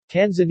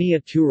Tanzania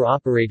tour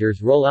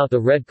operators roll out the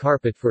red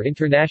carpet for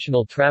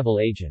international travel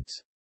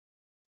agents.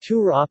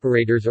 Tour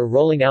operators are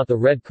rolling out the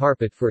red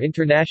carpet for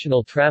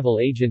international travel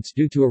agents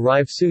due to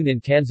arrive soon in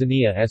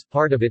Tanzania as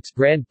part of its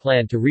grand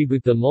plan to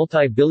reboot the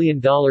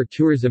multi-billion-dollar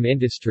tourism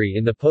industry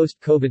in the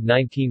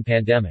post-COVID-19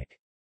 pandemic.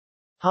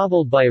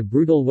 Hobbled by a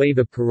brutal wave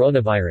of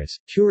coronavirus,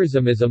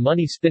 tourism is a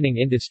money-spinning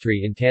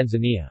industry in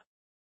Tanzania.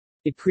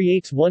 It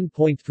creates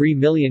 1.3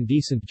 million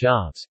decent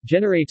jobs,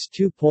 generates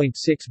 $2.6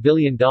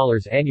 billion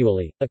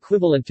annually,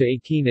 equivalent to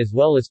 18 as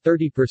well as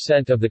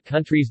 30% of the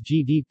country's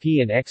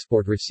GDP and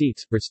export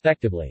receipts,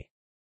 respectively.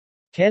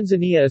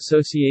 Tanzania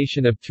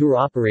Association of Tour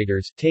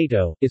Operators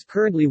 (TATO) is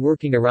currently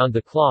working around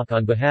the clock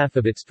on behalf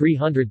of its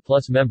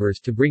 300-plus members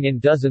to bring in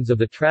dozens of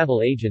the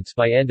travel agents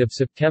by end of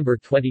September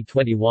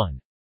 2021.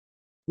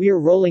 We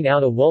are rolling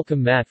out a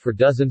welcome mat for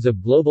dozens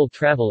of global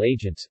travel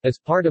agents, as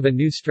part of a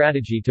new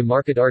strategy to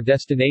market our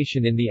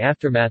destination in the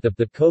aftermath of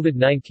the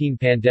COVID-19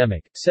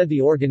 pandemic, said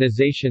the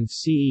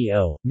organization's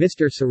CEO,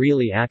 Mr.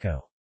 Sarili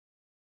Ako.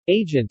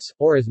 Agents,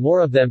 or as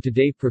more of them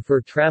today prefer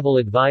travel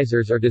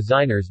advisors or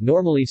designers,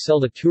 normally sell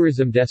the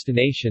tourism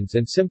destinations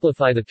and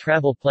simplify the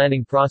travel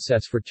planning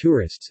process for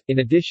tourists, in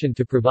addition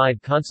to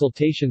provide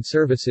consultation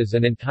services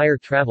and entire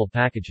travel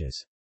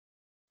packages.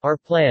 Our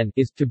plan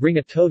is to bring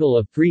a total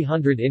of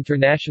 300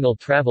 international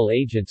travel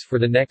agents for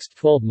the next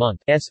 12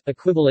 months,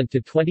 equivalent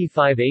to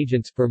 25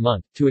 agents per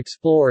month, to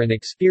explore and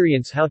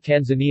experience how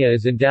Tanzania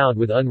is endowed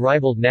with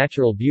unrivaled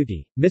natural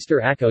beauty,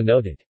 Mr. Ako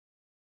noted.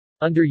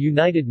 Under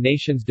United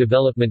Nations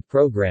Development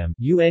Programme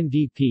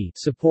 (UNDP)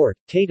 support,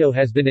 TATO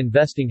has been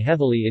investing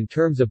heavily in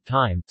terms of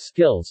time,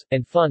 skills,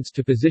 and funds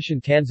to position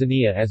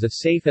Tanzania as a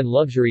safe and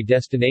luxury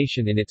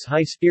destination in its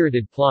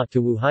high-spirited plot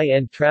to woo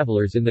high-end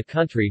travelers in the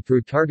country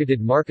through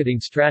targeted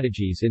marketing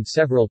strategies in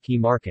several key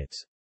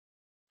markets.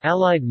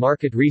 Allied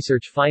market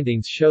research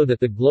findings show that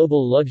the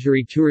global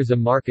luxury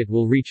tourism market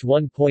will reach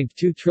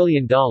 $1.2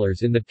 trillion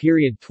in the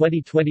period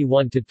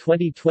 2021 to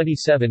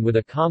 2027 with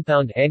a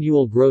compound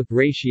annual growth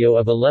ratio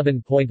of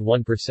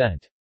 11.1%.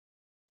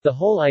 The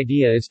whole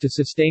idea is to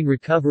sustain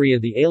recovery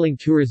of the ailing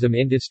tourism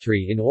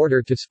industry in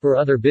order to spur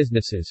other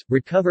businesses,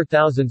 recover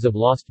thousands of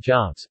lost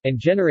jobs, and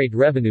generate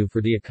revenue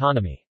for the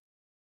economy.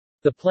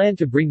 The plan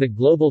to bring the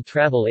global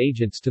travel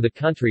agents to the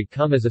country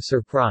come as a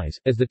surprise,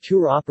 as the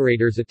tour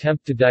operators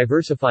attempt to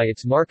diversify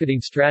its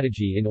marketing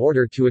strategy in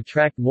order to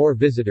attract more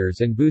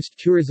visitors and boost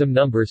tourism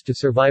numbers to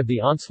survive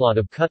the onslaught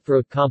of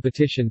cutthroat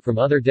competition from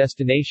other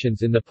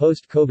destinations in the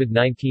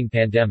post-COVID-19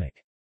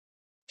 pandemic.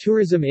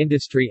 Tourism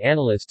industry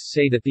analysts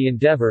say that the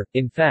endeavor,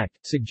 in fact,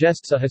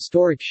 suggests a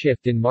historic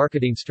shift in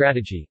marketing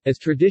strategy, as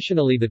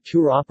traditionally the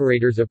tour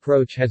operator's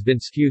approach has been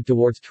skewed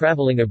towards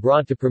traveling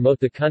abroad to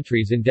promote the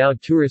country's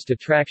endowed tourist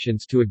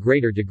attractions to a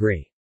greater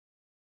degree.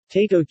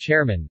 TATO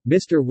chairman,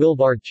 Mr.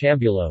 Wilbard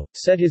Chambulo,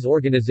 said his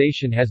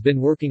organization has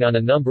been working on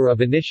a number of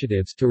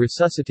initiatives to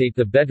resuscitate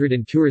the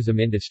bedridden tourism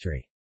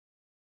industry.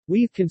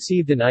 We've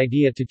conceived an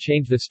idea to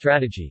change the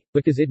strategy,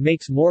 because it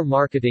makes more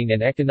marketing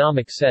and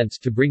economic sense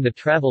to bring the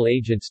travel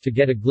agents to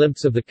get a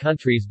glimpse of the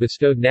country's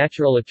bestowed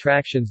natural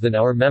attractions than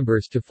our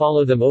members to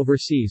follow them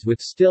overseas with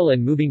still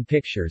and moving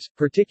pictures,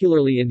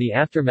 particularly in the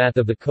aftermath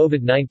of the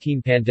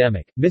COVID-19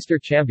 pandemic, Mr.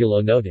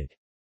 Chambulo noted.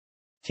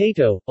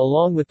 TATO,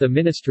 along with the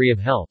Ministry of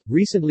Health,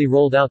 recently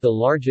rolled out the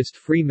largest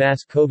free mass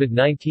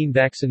COVID-19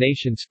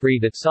 vaccination spree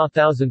that saw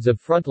thousands of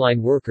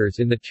frontline workers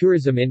in the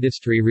tourism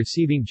industry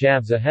receiving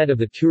jabs ahead of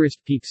the tourist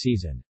peak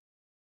season.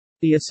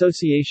 The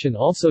association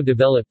also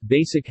developed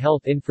basic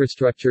health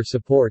infrastructure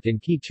support in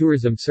key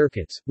tourism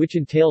circuits, which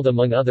entailed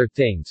among other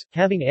things,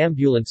 having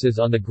ambulances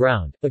on the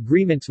ground,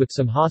 agreements with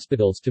some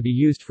hospitals to be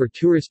used for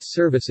tourist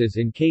services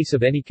in case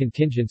of any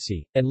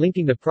contingency, and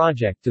linking the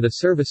project to the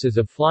services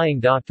of flying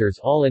doctors,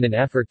 all in an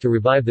effort to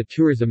revive the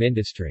tourism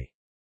industry.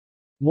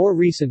 More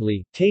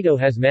recently, TATO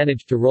has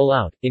managed to roll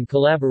out, in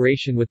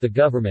collaboration with the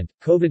government,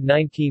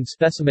 COVID-19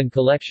 specimen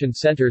collection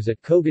centers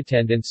at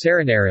Kogatend and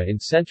Saranara in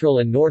central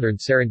and northern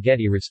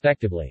Serengeti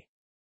respectively.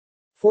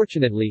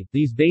 Fortunately,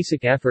 these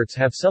basic efforts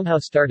have somehow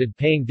started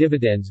paying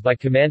dividends by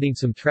commanding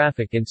some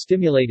traffic and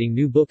stimulating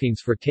new bookings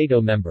for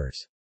TATO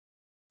members.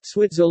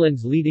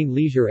 Switzerland's leading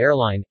leisure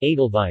airline,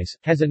 Edelweiss,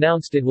 has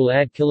announced it will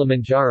add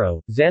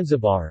Kilimanjaro,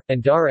 Zanzibar,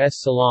 and Dar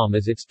es Salaam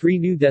as its 3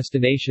 new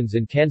destinations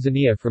in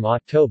Tanzania from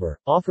October,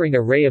 offering a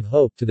ray of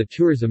hope to the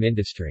tourism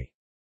industry.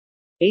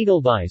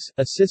 Edelweiss,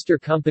 a sister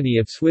company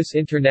of Swiss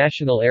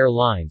International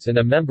Airlines and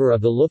a member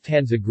of the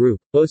Lufthansa Group,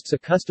 boasts a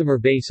customer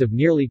base of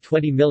nearly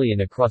 20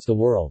 million across the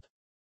world.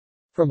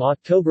 From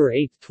October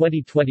 8,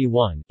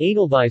 2021,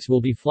 Edelweiss will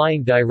be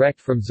flying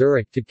direct from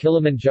Zurich to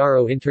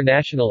Kilimanjaro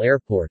International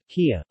Airport,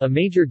 KIA, a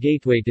major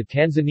gateway to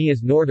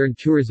Tanzania's northern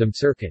tourism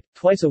circuit,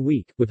 twice a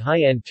week, with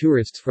high-end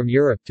tourists from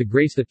Europe to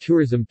grace the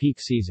tourism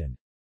peak season.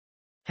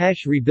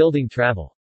 Rebuilding travel.